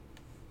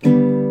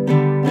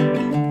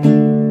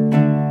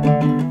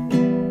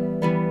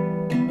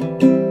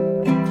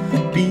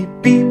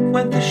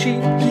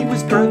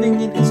was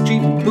driving in his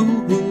Jeep.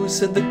 Boo-hoo,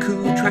 said the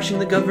coo, trashing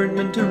the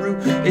government-a-roo.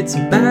 It's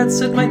bad,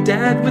 said my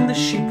dad, when the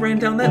sheep ran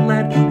down that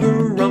lad.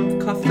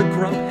 Hurrumph, coughed the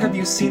grump, have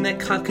you seen that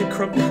cock a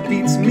crump?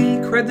 Beats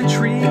me, cried the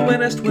tree,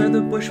 when asked where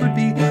the bush would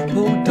be.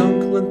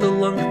 Podunk, lent the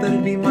lunk,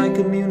 that'd be my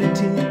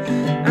community.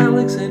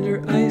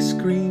 Alexander, I